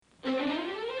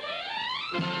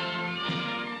Good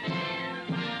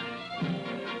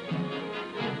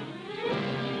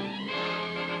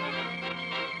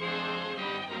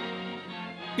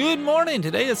morning.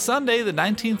 Today is Sunday, the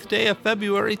 19th day of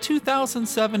February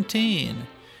 2017.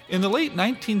 In the late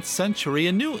 19th century,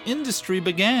 a new industry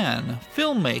began,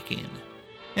 filmmaking.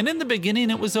 And in the beginning,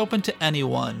 it was open to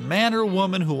anyone, man or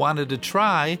woman, who wanted to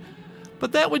try.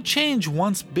 But that would change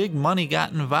once big money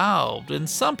got involved, and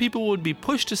some people would be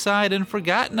pushed aside and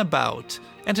forgotten about.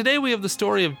 And today we have the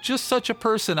story of just such a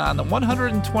person on the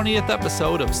 120th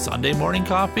episode of Sunday Morning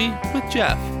Coffee with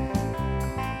Jeff.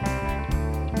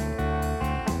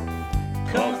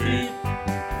 Coffee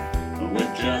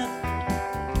with Jeff.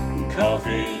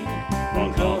 Coffee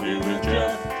on Coffee with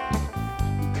Jeff.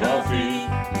 Coffee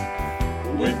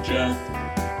with Jeff.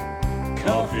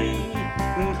 Coffee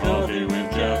on Coffee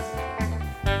with Jeff.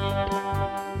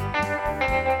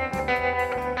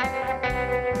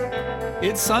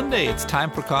 It's Sunday, it's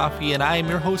time for coffee, and I am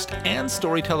your host and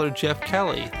storyteller, Jeff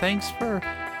Kelly. Thanks for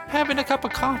having a cup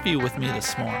of coffee with me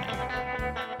this morning.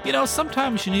 You know,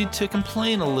 sometimes you need to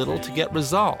complain a little to get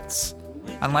results.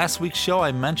 On last week's show,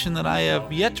 I mentioned that I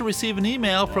have yet to receive an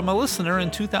email from a listener in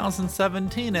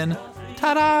 2017, and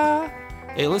ta-da!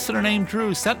 A listener named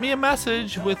Drew sent me a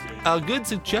message with a good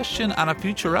suggestion on a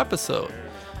future episode.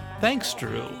 Thanks,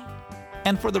 Drew.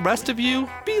 And for the rest of you,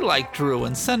 be like Drew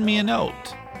and send me a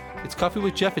note. It's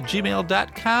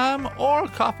coffeewithjeff@gmail.com or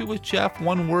coffeewithjeff,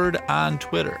 one word, on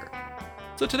Twitter.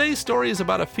 So today's story is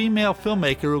about a female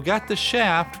filmmaker who got the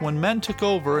shaft when men took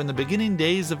over in the beginning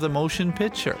days of the motion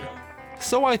picture.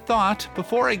 So I thought,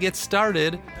 before I get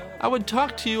started, I would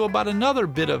talk to you about another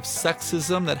bit of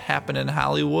sexism that happened in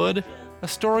Hollywood, a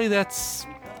story I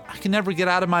can never get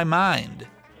out of my mind.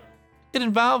 It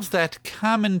involves that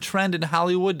common trend in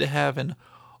Hollywood to have an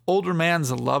older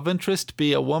man's love interest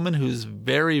be a woman who's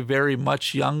very, very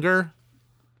much younger.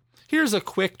 Here's a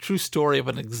quick true story of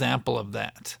an example of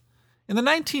that. In the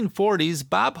 1940s,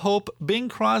 Bob Hope, Bing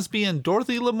Crosby, and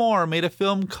Dorothy Lamour made a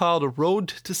film called Road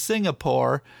to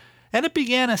Singapore, and it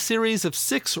began a series of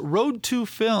 6 Road to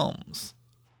films.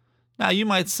 Now you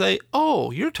might say,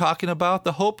 oh, you're talking about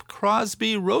the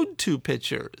Hope-Crosby Road to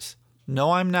pictures.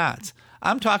 No, I'm not.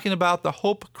 I'm talking about the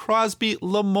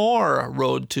Hope-Crosby-Lamour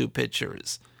Road to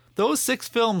pictures. Those 6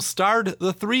 films starred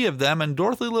the 3 of them, and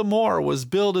Dorothy Lamour was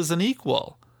billed as an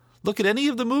equal. Look at any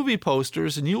of the movie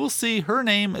posters, and you will see her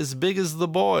name as big as the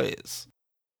boys.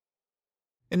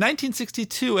 In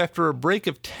 1962, after a break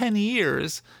of 10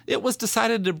 years, it was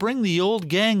decided to bring the old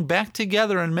gang back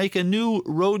together and make a new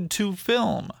Road to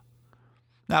film.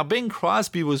 Now, Bing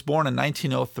Crosby was born in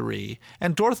 1903,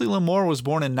 and Dorothy Lamour was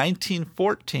born in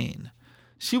 1914.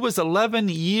 She was 11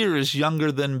 years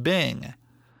younger than Bing.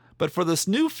 But for this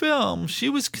new film, she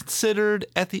was considered,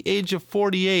 at the age of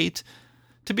 48,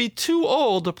 to be too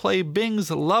old to play Bing's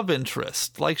love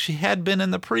interest like she had been in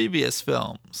the previous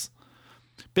films.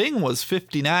 Bing was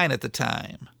 59 at the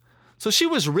time. So she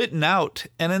was written out,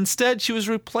 and instead she was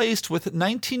replaced with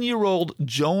 19-year-old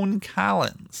Joan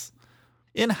Collins.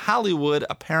 In Hollywood,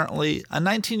 apparently, a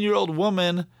 19-year-old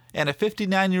woman and a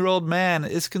 59-year-old man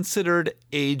is considered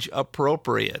age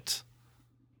appropriate.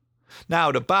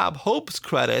 Now, to Bob Hope's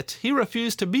credit, he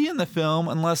refused to be in the film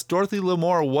unless Dorothy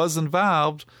Lamour was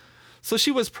involved, so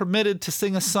she was permitted to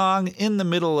sing a song in the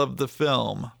middle of the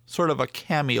film, sort of a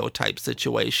cameo-type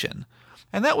situation.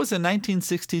 And that was in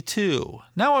 1962.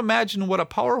 Now imagine what a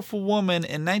powerful woman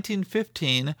in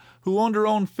 1915 who owned her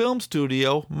own film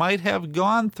studio might have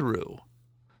gone through.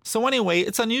 So anyway,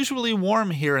 it's unusually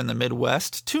warm here in the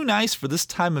Midwest, too nice for this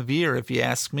time of year if you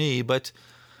ask me, but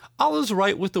all is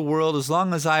right with the world as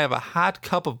long as I have a hot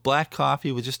cup of black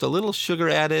coffee with just a little sugar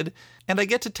added, and I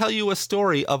get to tell you a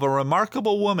story of a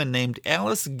remarkable woman named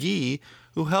Alice Guy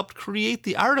who helped create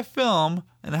the art of film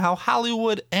and how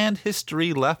Hollywood and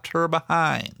history left her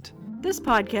behind. This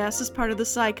podcast is part of the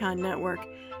Sycon Network.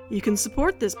 You can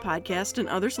support this podcast and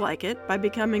others like it by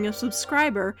becoming a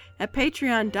subscriber at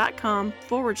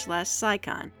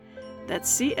patreon.com/Sycon.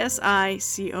 That's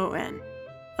CSICON.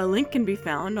 A link can be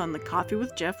found on the Coffee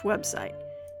with Jeff website.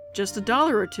 Just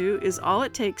 $1 or $2 is all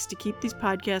it takes to keep these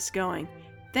podcasts going.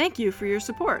 Thank you for your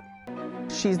support.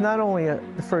 She's not only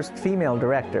the first female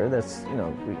director,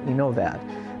 we know that,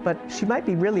 but she might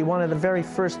be really one of the very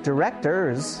first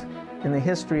directors in the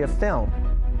history of film.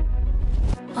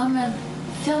 I'm a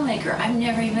filmmaker. I've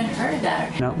never even heard of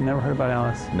that. No, never heard about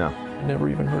Alice. No. Never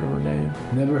even heard of her name.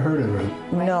 Never heard of her.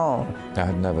 No. I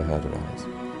had never heard of Alice.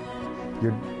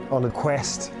 You're on a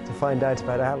quest to find out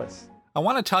about Alice. I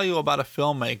want to tell you about a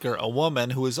filmmaker, a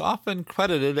woman who is often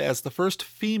credited as the first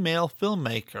female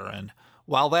filmmaker, and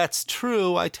while that's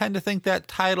true, I tend to think that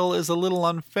title is a little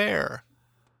unfair.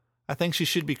 I think she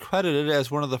should be credited as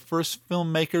one of the first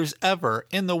filmmakers ever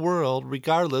in the world,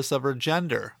 regardless of her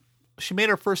gender. She made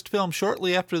her first film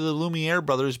shortly after the Lumiere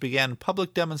brothers began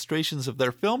public demonstrations of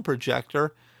their film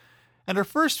projector, and her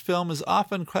first film is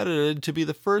often credited to be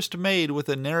the first made with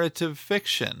a narrative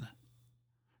fiction.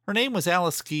 Her name was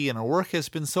Alice Guy, and her work has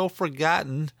been so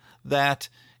forgotten that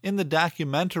in the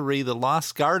documentary The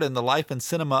Lost Garden, The Life and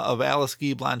Cinema of Alice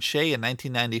Guy Blanchet in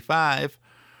 1995,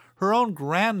 her own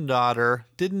granddaughter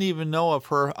didn't even know of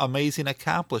her amazing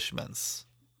accomplishments.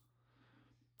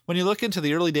 When you look into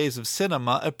the early days of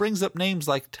cinema, it brings up names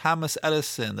like Thomas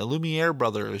Edison, the Lumiere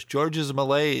brothers, Georges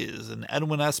Méliès, and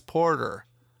Edwin S. Porter.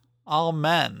 All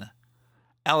men.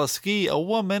 Alice Guy, a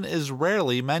woman, is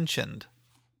rarely mentioned.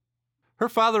 Her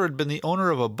father had been the owner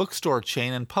of a bookstore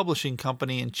chain and publishing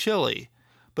company in Chile,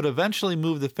 but eventually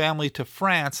moved the family to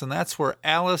France, and that's where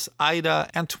Alice Ida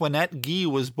Antoinette Guy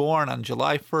was born on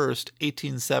July 1st,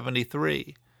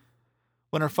 1873.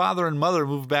 When her father and mother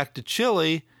moved back to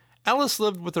Chile, Alice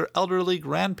lived with her elderly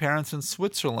grandparents in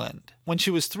Switzerland. When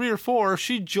she was 3 or 4,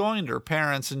 she joined her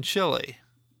parents in Chile.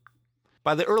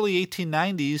 By the early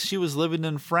 1890s, she was living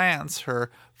in France. Her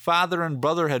father and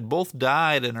brother had both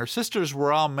died, and her sisters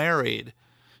were all married.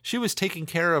 She was taking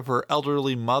care of her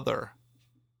elderly mother.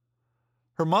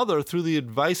 Her mother, through the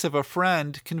advice of a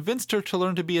friend, convinced her to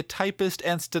learn to be a typist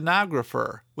and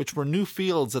stenographer, which were new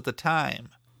fields at the time.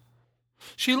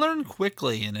 She learned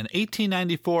quickly, and in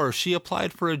 1894 she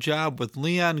applied for a job with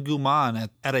Leon Guman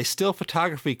at a still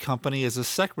photography company as a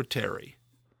secretary.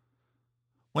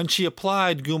 When she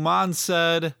applied, Guman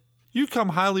said, "You come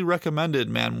highly recommended,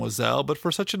 mademoiselle, but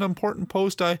for such an important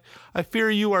post I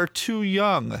fear you are too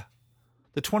young."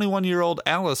 The 21-year-old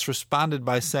Alice responded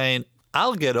by saying,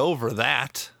 "I'll get over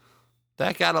that."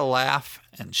 That got a laugh,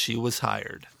 and she was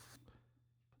hired.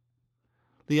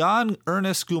 Leon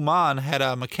Ernest Guman had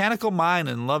a mechanical mind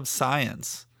and loved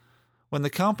science. When the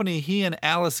company he and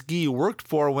Alice Guy worked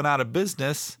for went out of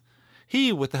business,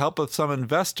 he, with the help of some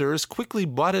investors, quickly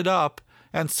bought it up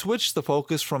and switched the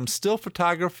focus from still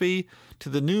photography to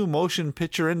the new motion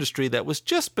picture industry that was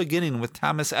just beginning with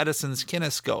Thomas Edison's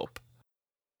kinescope.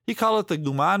 He called it the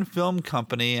Guman Film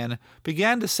Company and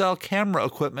began to sell camera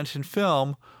equipment and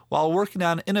film while working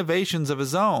on innovations of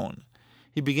his own.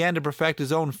 He began to perfect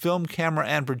his own film camera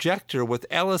and projector, with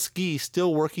Alice Guy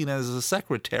still working as a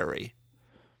secretary.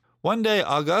 One day,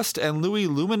 Auguste and Louis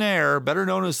Luminaire, better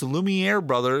known as the Lumiere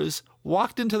brothers,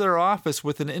 walked into their office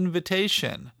with an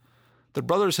invitation. The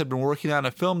brothers had been working on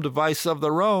a film device of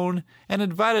their own and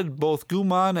invited both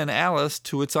Guman and Alice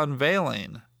to its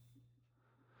unveiling.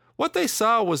 What they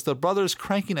saw was the brothers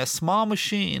cranking a small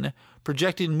machine,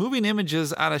 projecting moving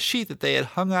images on a sheet that they had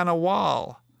hung on a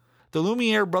wall. The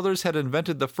Lumiere brothers had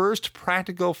invented the first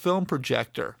practical film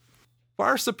projector,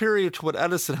 far superior to what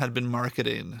Edison had been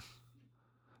marketing.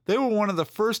 They were one of the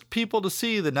first people to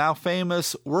see the now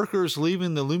famous Workers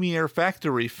Leaving the Lumiere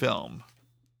Factory film.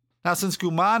 Now, since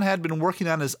Guman had been working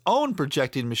on his own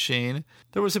projecting machine,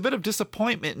 there was a bit of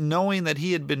disappointment in knowing that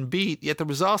he had been beat, yet there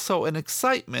was also an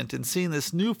excitement in seeing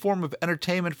this new form of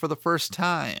entertainment for the first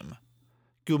time.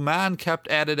 Guman kept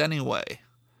at it anyway.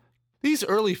 These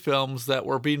early films that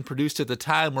were being produced at the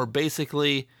time were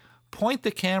basically point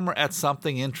the camera at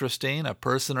something interesting, a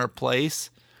person or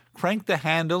place, crank the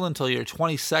handle until your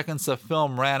 20 seconds of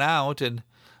film ran out, and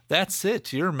that's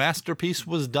it, your masterpiece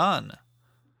was done.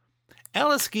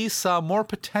 Alice Guy saw more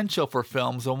potential for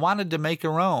films and wanted to make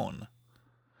her own.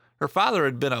 Her father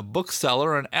had been a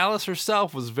bookseller, and Alice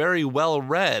herself was very well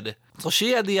read, so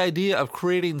she had the idea of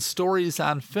creating stories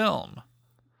on film.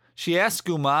 She asked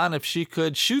Guman if she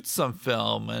could shoot some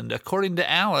film, and according to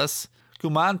Alice,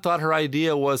 Guman thought her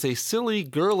idea was a silly,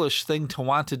 girlish thing to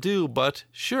want to do, but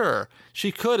sure,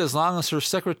 she could as long as her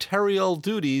secretarial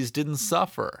duties didn't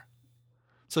suffer.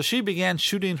 So she began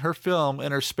shooting her film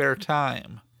in her spare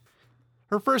time.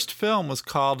 Her first film was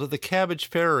called The Cabbage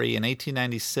Fairy in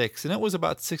 1896, and it was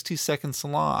about 60 seconds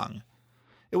long.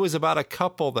 It was about a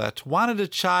couple that wanted a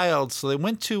child, so they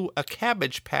went to a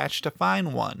cabbage patch to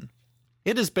find one.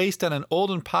 It is based on an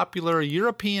old and popular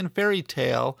European fairy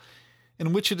tale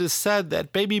in which it is said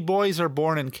that baby boys are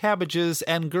born in cabbages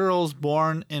and girls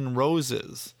born in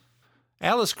roses.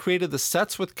 Alice created the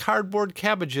sets with cardboard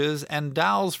cabbages and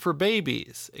dolls for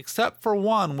babies, except for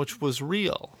one which was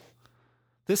real.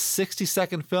 This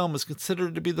 60-second film is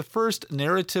considered to be the first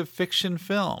narrative fiction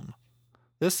film.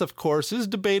 This, of course, is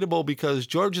debatable because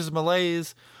Georges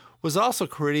Méliès was also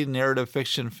creating narrative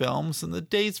fiction films, and the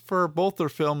dates for both their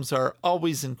films are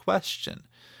always in question.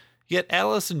 Yet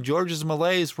Alice and Georges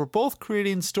Méliès were both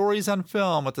creating stories on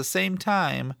film at the same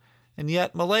time, and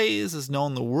yet Méliès is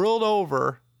known the world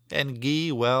over, and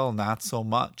Guy, well, not so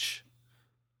much.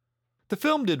 The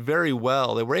film did very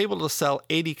well. They were able to sell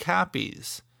 80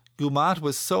 copies. Gaumont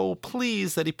was so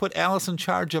pleased that he put Alice in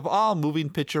charge of all moving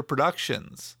picture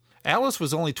productions. Alice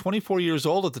was only 24 years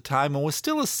old at the time and was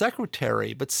still a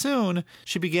secretary, but soon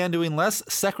she began doing less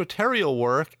secretarial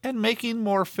work and making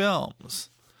more films.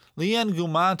 Leanne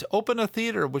Gaumont opened a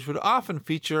theater which would often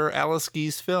feature Alice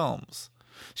Guy's films.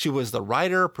 She was the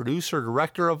writer, producer,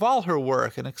 director of all her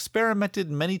work and experimented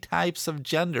in many types of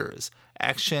genders: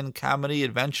 action, comedy,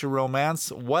 adventure,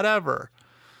 romance, whatever.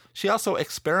 She also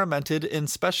experimented in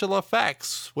special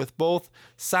effects with both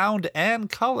sound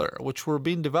and color, which were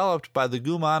being developed by the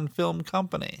Gaumont Film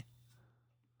Company.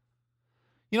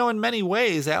 In many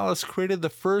ways, Alice created the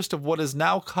first of what is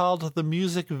now called the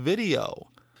music video.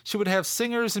 She would have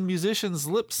singers and musicians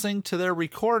lip sync to their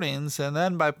recordings, and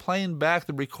then by playing back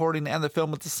the recording and the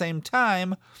film at the same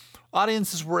time,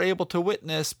 audiences were able to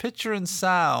witness picture and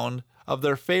sound of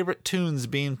their favorite tunes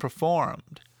being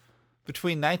performed.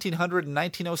 Between 1900 and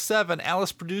 1907,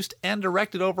 Alice produced and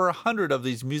directed over 100 of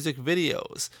these music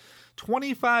videos,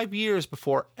 25 years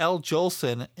before Al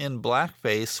Jolson in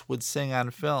blackface would sing on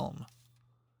film.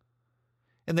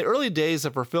 In the early days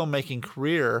of her filmmaking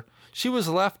career, she was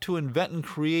left to invent and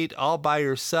create all by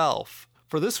herself,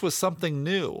 for this was something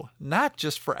new, not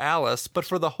just for Alice, but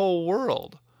for the whole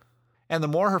world. And the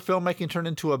more her filmmaking turned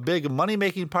into a big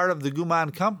money-making part of the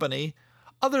Gaumont Company,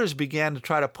 others began to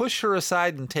try to push her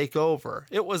aside and take over.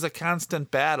 It was a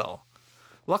constant battle.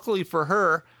 Luckily for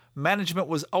her, management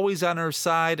was always on her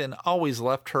side and always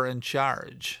left her in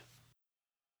charge.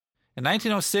 In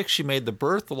 1906, she made The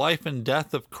Birth, Life, and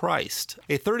Death of Christ,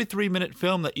 a 33-minute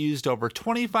film that used over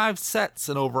 25 sets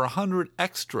and over 100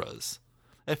 extras.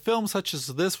 A film such as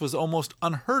this was almost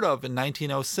unheard of in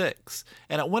 1906,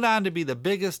 and it went on to be the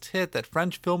biggest hit that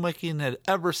French filmmaking had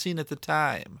ever seen at the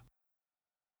time.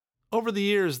 Over the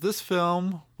years, this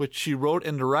film, which she wrote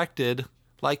and directed,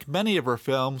 like many of her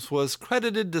films, was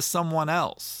credited to someone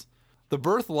else. The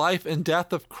Birth, Life, and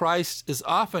Death of Christ is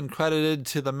often credited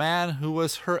to the man who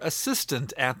was her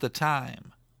assistant at the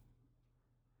time.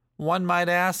 One might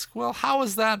ask, well, how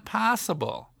is that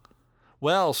possible?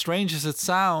 Well, strange as it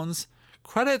sounds,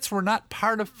 credits were not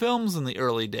part of films in the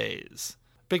early days.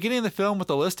 Beginning the film with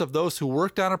a list of those who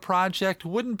worked on a project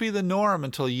wouldn't be the norm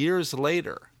until years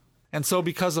later. And so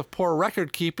because of poor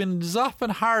record keeping, it is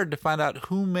often hard to find out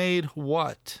who made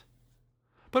what.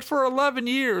 But for 11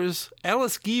 years,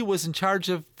 Alice Guy was in charge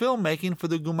of filmmaking for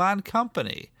the Gaumont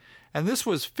Company, and this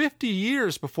was 50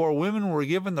 years before women were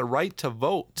given the right to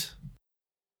vote.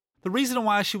 The reason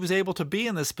why she was able to be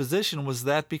in this position was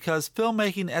that because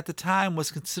filmmaking at the time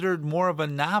was considered more of a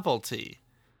novelty.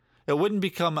 It wouldn't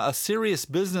become a serious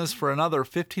business for another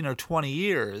 15 or 20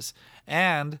 years,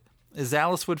 and, as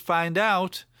Alice would find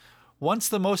out, once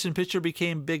the motion picture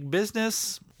became big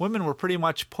business, women were pretty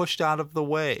much pushed out of the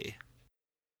way.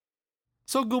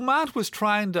 So Gaumont was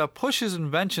trying to push his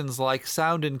inventions like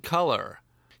sound and color.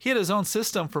 He had his own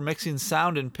system for mixing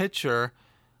sound and picture,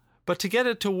 but to get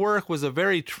it to work was a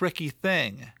very tricky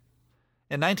thing.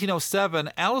 In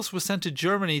 1907, Alice was sent to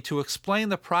Germany to explain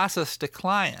the process to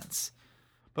clients.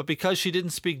 But because she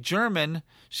didn't speak German,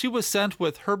 she was sent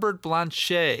with Herbert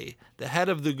Blanchet, the head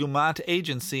of the Gaumont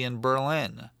agency in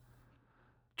Berlin.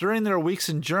 During their weeks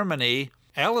in Germany,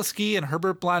 Alice Guy and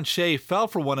Herbert Blanchet fell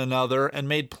for one another and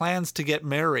made plans to get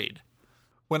married.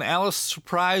 When Alice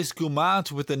surprised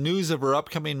Gaumont with the news of her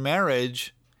upcoming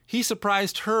marriage, he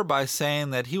surprised her by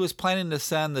saying that he was planning to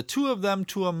send the two of them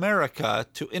to America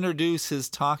to introduce his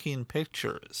talking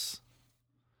pictures.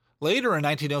 Later in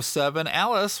 1907,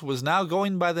 Alice was now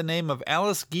going by the name of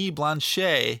Alice Guy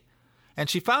Blanchet, and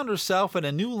she found herself in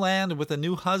a new land with a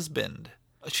new husband.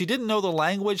 She didn't know the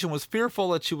language and was fearful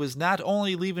that she was not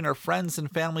only leaving her friends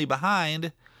and family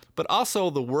behind, but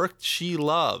also the work she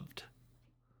loved.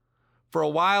 For a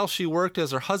while, she worked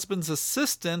as her husband's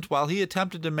assistant while he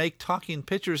attempted to make talking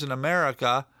pictures in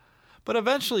America, but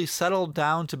eventually settled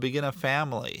down to begin a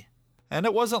family. And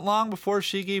it wasn't long before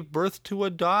she gave birth to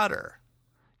a daughter.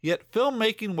 Yet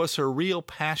filmmaking was her real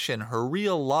passion, her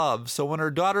real love, so when her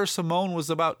daughter Simone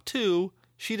was about 2,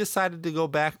 she decided to go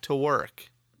back to work.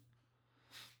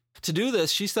 To do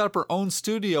this, she set up her own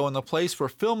studio in the place where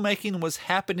filmmaking was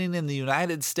happening in the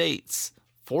United States,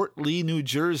 Fort Lee, New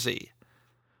Jersey.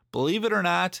 Believe it or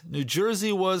not, New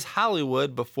Jersey was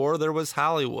Hollywood before there was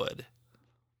Hollywood.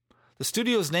 The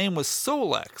studio's name was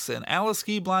Solex, and Alice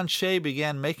Guy Blanchet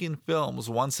began making films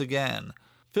once again.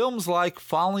 Films like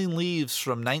Falling Leaves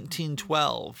from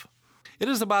 1912. It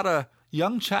is about a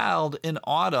young child in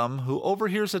autumn who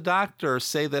overhears a doctor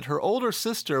say that her older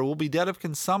sister will be dead of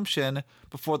consumption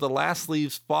before the last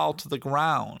leaves fall to the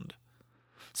ground.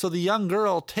 So the young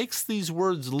girl takes these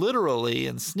words literally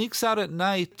and sneaks out at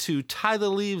night to tie the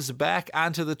leaves back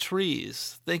onto the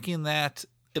trees, thinking that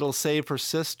it'll save her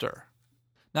sister.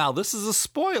 Now, this is a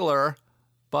spoiler,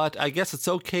 but I guess it's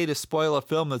okay to spoil a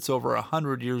film that's over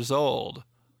 100 years old.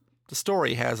 The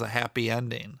story has a happy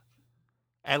ending.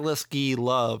 Alice Guy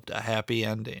loved a happy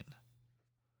ending.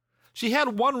 She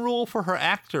had one rule for her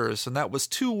actors, and that was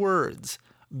 2 words: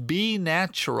 be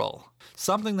natural.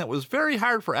 Something that was very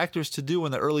hard for actors to do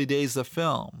in the early days of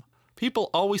film. People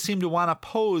always seemed to want to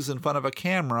pose in front of a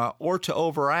camera or to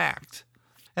overact,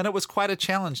 and it was quite a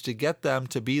challenge to get them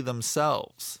to be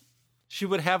themselves. She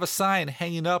would have a sign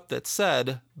hanging up that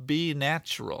said, "Be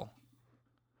natural."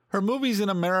 Her movies in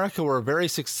America were very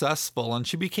successful, and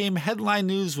she became headline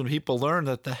news when people learned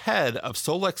that the head of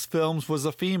Solex Films was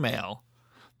a female.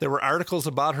 There were articles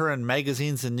about her in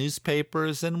magazines and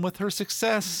newspapers, and with her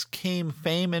success came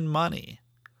fame and money.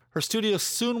 Her studio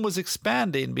soon was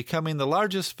expanding, becoming the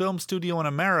largest film studio in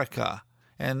America,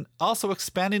 and also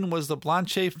expanding was the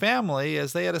Blanchet family,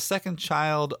 as they had a second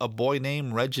child, a boy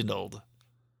named Reginald.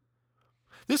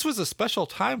 This was a special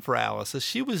time for Alice, as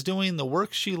she was doing the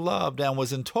work she loved and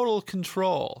was in total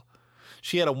control.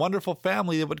 She had a wonderful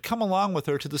family that would come along with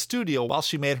her to the studio while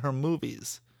she made her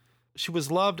movies. She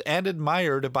was loved and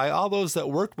admired by all those that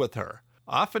worked with her,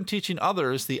 often teaching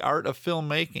others the art of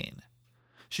filmmaking.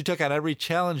 She took on every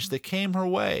challenge that came her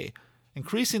way,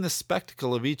 increasing the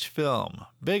spectacle of each film,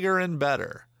 bigger and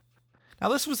better. Now,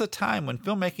 this was a time when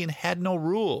filmmaking had no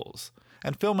rules,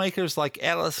 and filmmakers like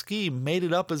Alice Guy made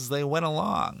it up as they went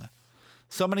along.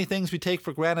 So many things we take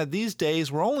for granted these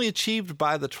days were only achieved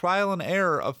by the trial and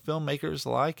error of filmmakers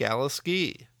like Alice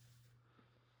Guy.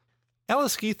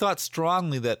 Alice Guy thought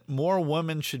strongly that more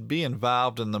women should be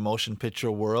involved in the motion picture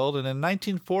world, and in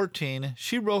 1914,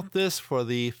 she wrote this for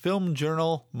the film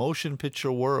journal Motion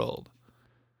Picture World.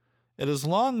 It has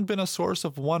long been a source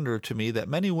of wonder to me that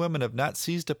many women have not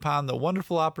seized upon the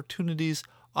wonderful opportunities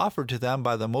offered to them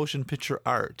by the motion picture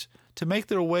art to make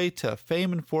their way to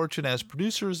fame and fortune as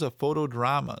producers of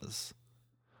photodramas.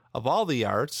 Of all the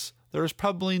arts, there is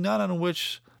probably none on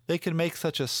which they can make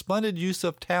such a splendid use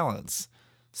of talents,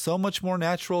 so much more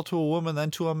natural to a woman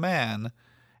than to a man,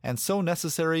 and so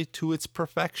necessary to its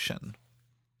perfection.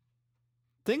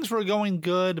 Things were going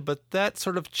good, but that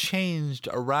sort of changed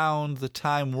around the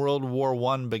time World War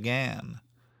I began.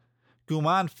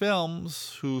 Gaumont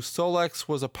Films, who Solex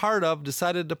was a part of,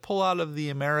 decided to pull out of the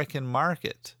American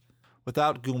market.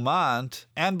 Without Gaumont,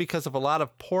 and because of a lot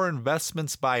of poor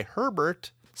investments by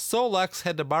Herbert, Solex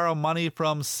had to borrow money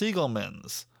from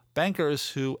Siegelman's,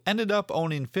 bankers who ended up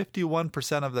owning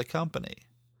 51% of the company.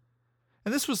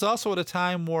 And this was also at a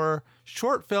time where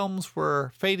short films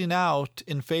were fading out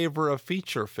in favor of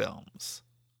feature films.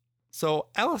 So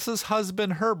Alice's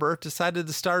husband Herbert decided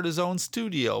to start his own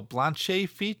studio, Blanchet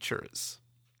Features.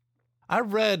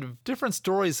 I've read different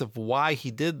stories of why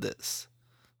he did this.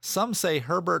 Some say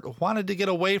Herbert wanted to get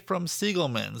away from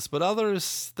Siegelman's, but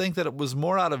others think that it was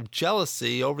more out of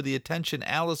jealousy over the attention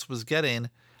Alice was getting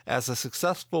as a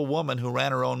successful woman who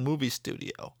ran her own movie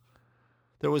studio.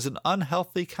 There was an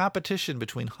unhealthy competition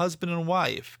between husband and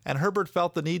wife, and Herbert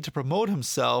felt the need to promote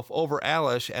himself over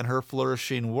Alice and her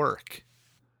flourishing work.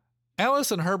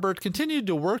 Alice and Herbert continued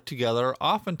to work together,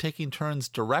 often taking turns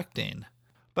directing,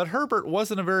 but Herbert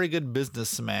wasn't a very good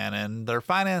businessman, and their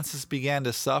finances began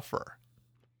to suffer.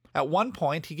 At one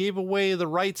point, he gave away the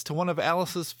rights to one of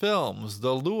Alice's films,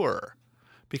 The Lure,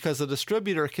 because the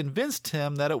distributor convinced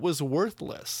him that it was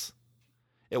worthless.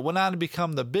 It went on to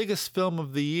become the biggest film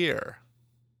of the year.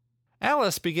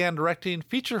 Alice began directing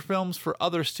feature films for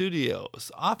other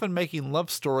studios, often making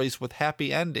love stories with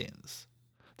happy endings.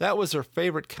 That was her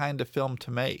favorite kind of film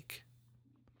to make.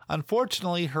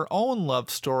 Unfortunately, her own love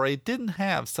story didn't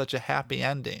have such a happy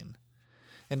ending.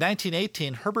 In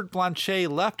 1918, Herbert Blanchet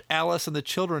left Alice and the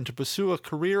children to pursue a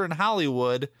career in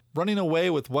Hollywood, running away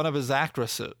with one of his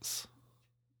actresses.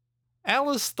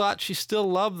 Alice thought she still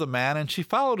loved the man, and she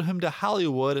followed him to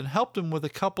Hollywood and helped him with a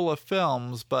couple of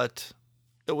films, but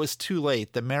it was too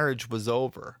late. The marriage was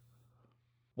over.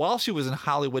 While she was in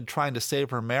Hollywood trying to save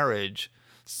her marriage,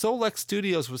 Solex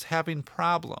Studios was having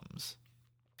problems.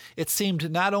 It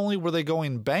seemed not only were they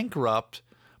going bankrupt,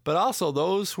 but also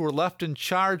those who were left in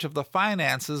charge of the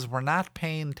finances were not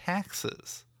paying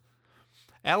taxes.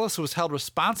 Alice was held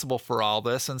responsible for all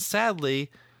this, and sadly,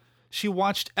 she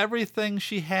watched everything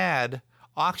she had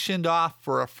auctioned off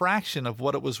for a fraction of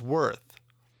what it was worth.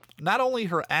 Not only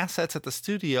her assets at the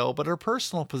studio, but her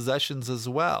personal possessions as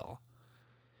well.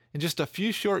 In just a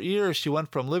few short years, she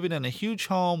went from living in a huge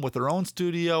home with her own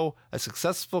studio, a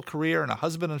successful career, and a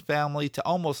husband and family to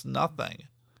almost nothing.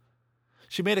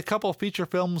 She made a couple feature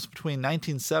films between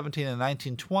 1917 and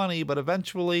 1920, but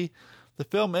eventually the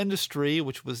film industry,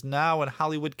 which was now in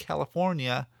Hollywood,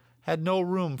 California, had no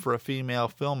room for a female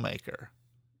filmmaker.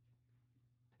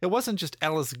 It wasn't just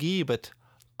Alice Guy, but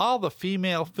all the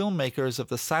female filmmakers of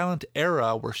the silent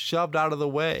era were shoved out of the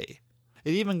way.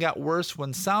 It even got worse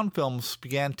when sound films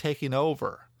began taking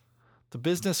over. The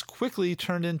business quickly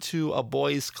turned into a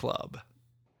boys' club.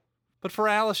 But for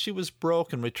Alice, she was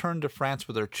broke and returned to France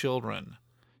with her children.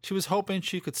 She was hoping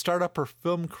she could start up her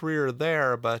film career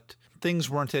there, but things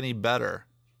weren't any better.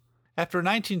 After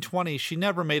 1920, she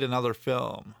never made another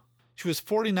film. She was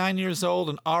 49 years old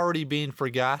and already being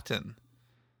forgotten.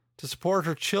 To support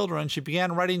her children, she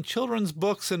began writing children's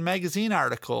books and magazine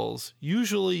articles,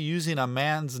 usually using a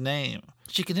man's name.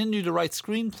 She continued to write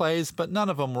screenplays, but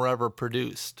none of them were ever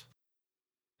produced.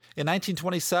 In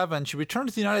 1927, she returned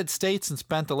to the United States and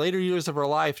spent the later years of her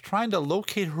life trying to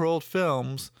locate her old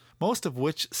films, most of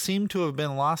which seemed to have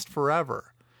been lost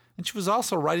forever. And she was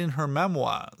also writing her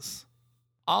memoirs.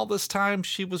 All this time,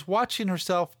 she was watching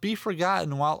herself be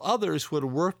forgotten while others who had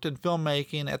worked in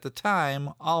filmmaking at the time,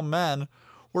 all men,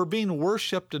 were being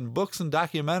worshipped in books and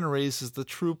documentaries as the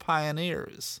true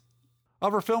pioneers.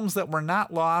 Of her films that were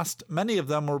not lost, many of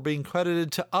them were being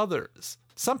credited to others,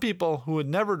 some people who had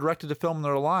never directed a film in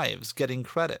their lives getting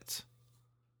credit.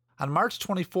 On March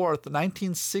 24,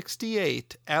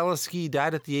 1968, Alice Guy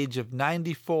died at the age of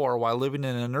 94 while living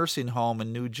in a nursing home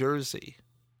in New Jersey.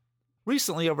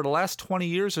 Recently, over the last 20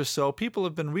 years or so, people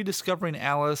have been rediscovering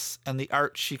Alice and the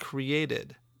art she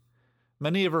created.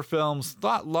 Many of her films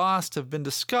thought lost have been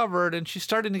discovered, and she's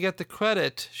starting to get the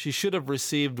credit she should have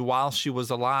received while she was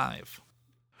alive.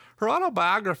 Her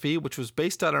autobiography, which was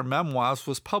based on her memoirs,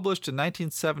 was published in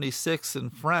 1976 in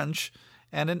French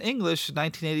and in English in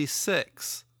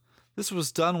 1986. This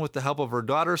was done with the help of her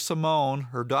daughter Simone,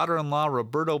 her daughter-in-law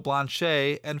Roberto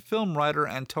Blanchet, and film writer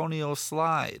Antonio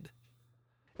Slide.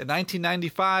 In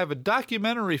 1995, a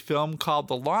documentary film called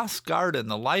The Lost Garden,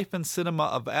 The Life and Cinema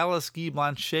of Alice Guy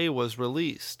Blanchet was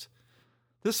released.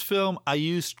 This film I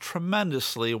used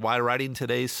tremendously while writing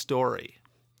today's story.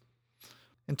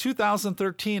 In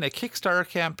 2013, a Kickstarter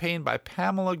campaign by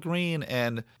Pamela Green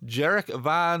and Jarek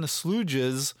van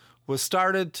Sluges was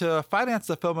started to finance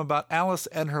a film about Alice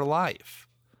and her life.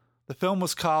 The film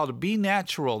was called Be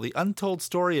Natural, The Untold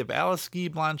Story of Alice Guy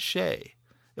Blanchet.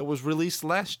 It was released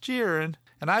last year, and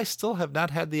I still have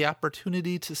not had the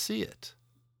opportunity to see it.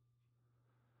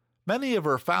 Many of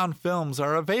her found films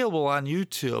are available on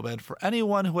YouTube, and for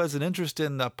anyone who has an interest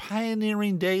in the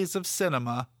pioneering days of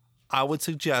cinema, I would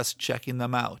suggest checking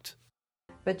them out.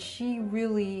 But she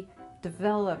really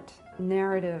developed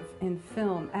narrative in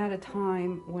film at a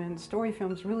time when story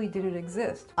films really didn't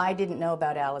exist. I didn't know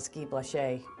about Alice Guy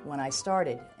Blanchet when I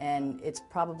started, and it's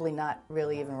probably not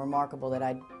really even remarkable that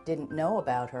I didn't know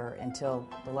about her until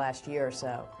the last year or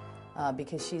so,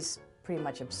 because she's pretty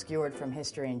much obscured from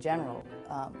history in general.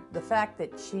 The fact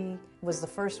that she was the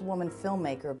first woman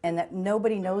filmmaker and that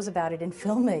nobody knows about it in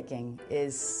filmmaking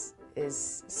is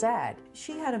sad.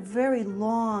 She had a very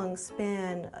long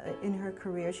span in her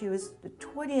career. She was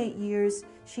 28 years.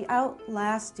 She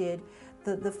outlasted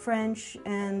the French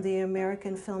and the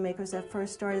American filmmakers that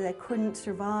first started that couldn't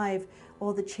survive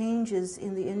all the changes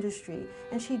in the industry,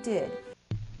 and she did.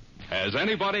 Has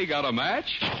anybody got a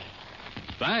match?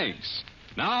 Thanks.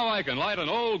 Now I can light an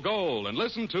old gold and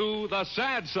listen to The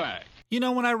Sad Sack. You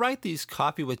know, when I write these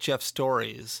Coffee with Jeff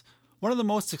stories, one of the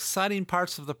most exciting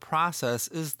parts of the process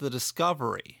is the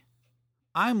discovery.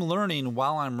 I'm learning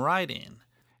while I'm writing,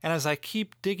 and as I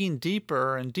keep digging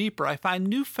deeper and deeper, I find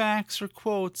new facts or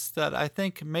quotes that I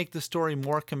think make the story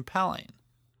more compelling.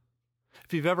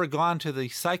 If you've ever gone to the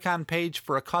Psychon page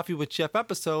for a Coffee with Jeff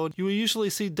episode, you will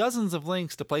usually see dozens of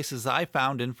links to places I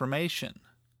found information.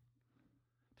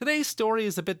 Today's story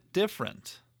is a bit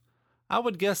different. I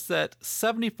would guess that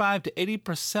 75 to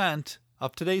 80%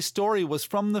 of today's story was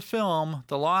from the film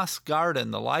The Lost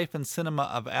Garden, The Life and Cinema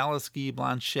of Alice Guy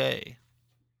Blanchet.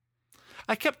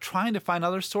 I kept trying to find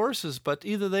other sources, but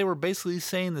either they were basically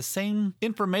saying the same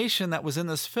information that was in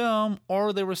this film,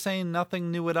 or they were saying nothing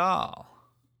new at all.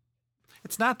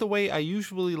 It's not the way I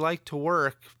usually like to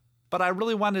work, but I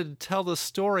really wanted to tell this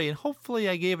story, and hopefully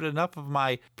I gave it enough of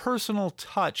my personal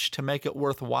touch to make it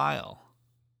worthwhile.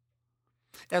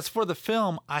 As for the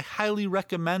film, I highly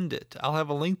recommend it. I'll have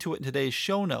a link to it in today's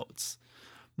show notes.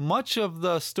 Much of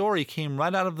the story came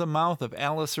right out of the mouth of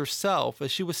Alice herself, as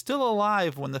she was still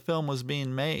alive when the film was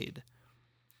being made.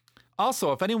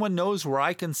 Also, if anyone knows where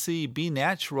I can see Be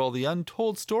Natural, The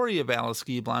Untold Story of Alice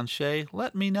Guy Blanchet,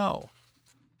 let me know.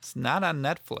 It's not on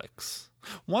Netflix.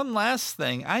 One last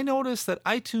thing, I noticed that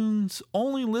iTunes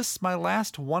only lists my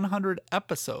last 100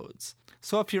 episodes.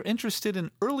 So if you're interested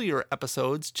in earlier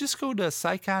episodes, just go to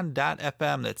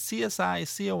Psycon.fm, that's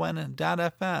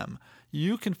CSICON.fm.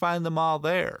 You can find them all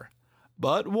there.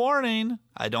 But warning,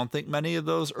 I don't think many of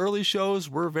those early shows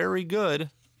were very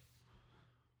good.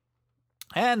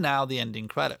 And now the ending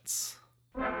credits.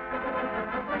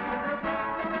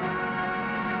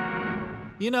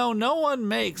 You know, no one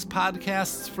makes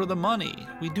podcasts for the money.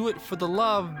 We do it for the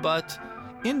love, but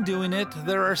in doing it,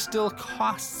 there are still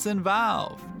costs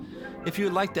involved. If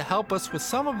you'd like to help us with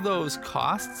some of those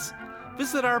costs,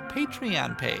 visit our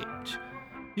Patreon page.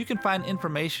 You can find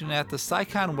information at the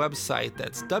Psycon website,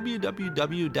 that's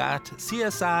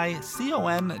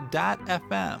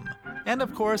www.csicon.fm. And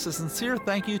of course, a sincere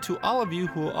thank you to all of you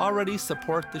who already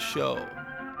support the show.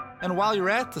 And while you're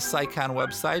at the Psycon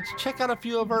website, check out a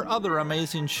few of our other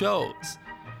amazing shows.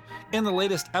 In the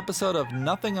latest episode of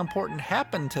Nothing Important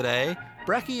Happened Today,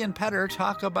 Brecky and Petter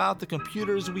talk about the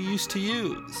computers we used to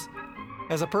use.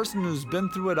 As a person who's been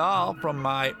through it all, from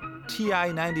my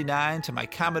TI-99 to my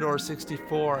Commodore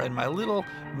 64 and my little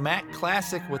Mac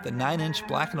Classic with the 9-inch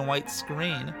black and white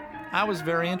screen, I was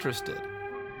very interested.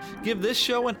 Give this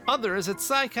show and others at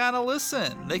Psycon a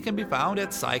listen. They can be found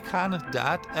at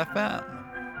Psycon.fm.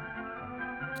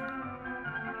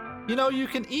 You know, you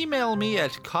can email me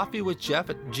at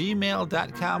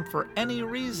coffeewithjeff@gmail.com for any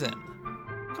reason.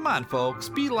 Come on, folks,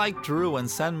 be like Drew and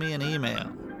send me an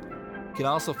email. You can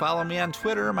also follow me on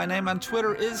Twitter. My name on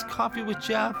Twitter is Coffee with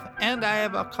Jeff, and I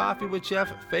have a Coffee with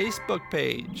Jeff Facebook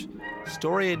page.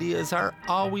 Story ideas are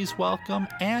always welcome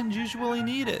and usually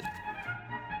needed.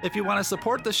 If you want to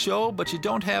support the show but you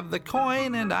don't have the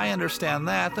coin, and I understand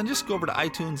that, then just go over to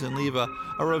iTunes and leave a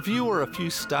review or a few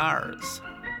stars.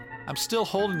 I'm still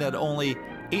holding at only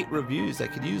 8 reviews. I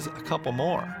could use a couple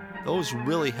more. Those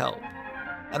really help.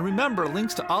 And remember,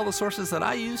 links to all the sources that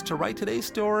I used to write today's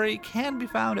story can be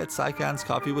found at Psycon's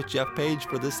Coffee with Jeff page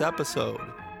for this episode.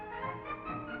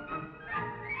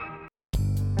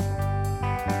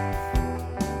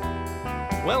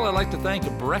 Well, I'd like to thank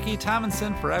Brecky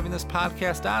Tomlinson for having this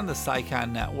podcast on the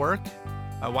Psycon Network,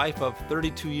 my wife of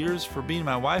 32 years for being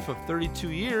my wife of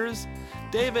 32 years,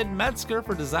 David Metzger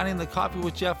for designing the Coffee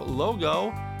with Jeff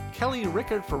logo, Kelly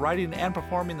Rickard for writing and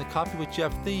performing the Coffee with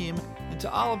Jeff theme, and to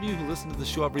all of you who listen to the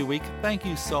show every week, thank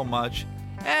you so much.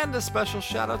 And a special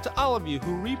shout out to all of you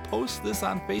who repost this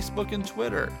on Facebook and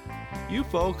Twitter. You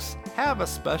folks have a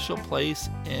special place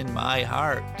in my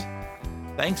heart.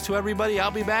 Thanks to everybody.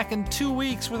 I'll be back in 2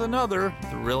 weeks with another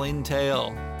thrilling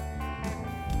tale.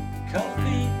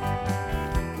 Coffee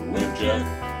with Jeff.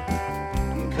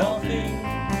 Coffee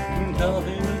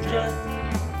with Jeff.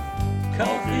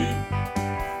 Coffee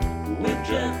with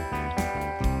Jeff.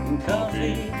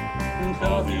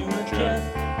 Coffee with Jeff.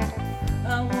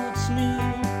 I once knew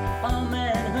a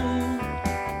man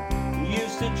who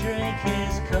used to drink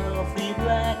his coffee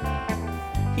black.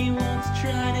 He once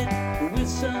tried it with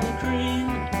some cream.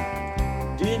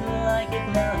 Didn't like it,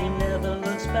 now he never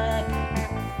looks back.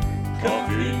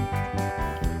 Coffee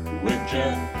with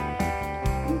Jeff.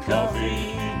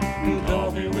 Coffee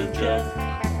with Jeff.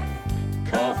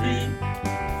 Coffee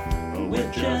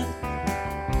with Jeff.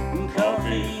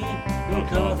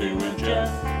 Coffee with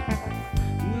Jeff.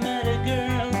 Met a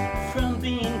girl from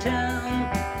Beantown.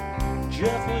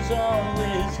 Jeff was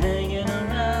always hanging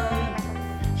around.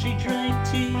 She drank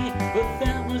tea, but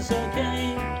that was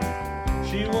okay.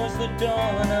 She was the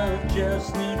dawn of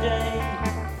Jeff's new day.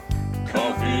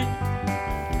 Coffee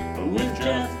with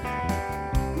Jeff.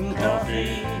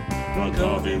 Coffee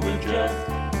with Jeff.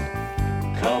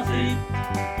 Coffee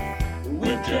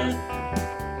with Jeff.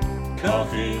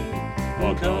 Coffee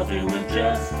with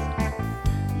Jeff.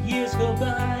 Years go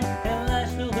by and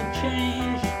life's filled with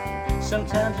change.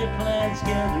 Sometimes your plans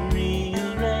get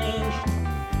rearranged.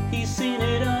 He's seen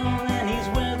it all and he's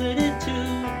weathered it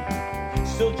too.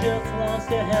 So Jeff wants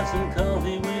to have some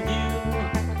coffee with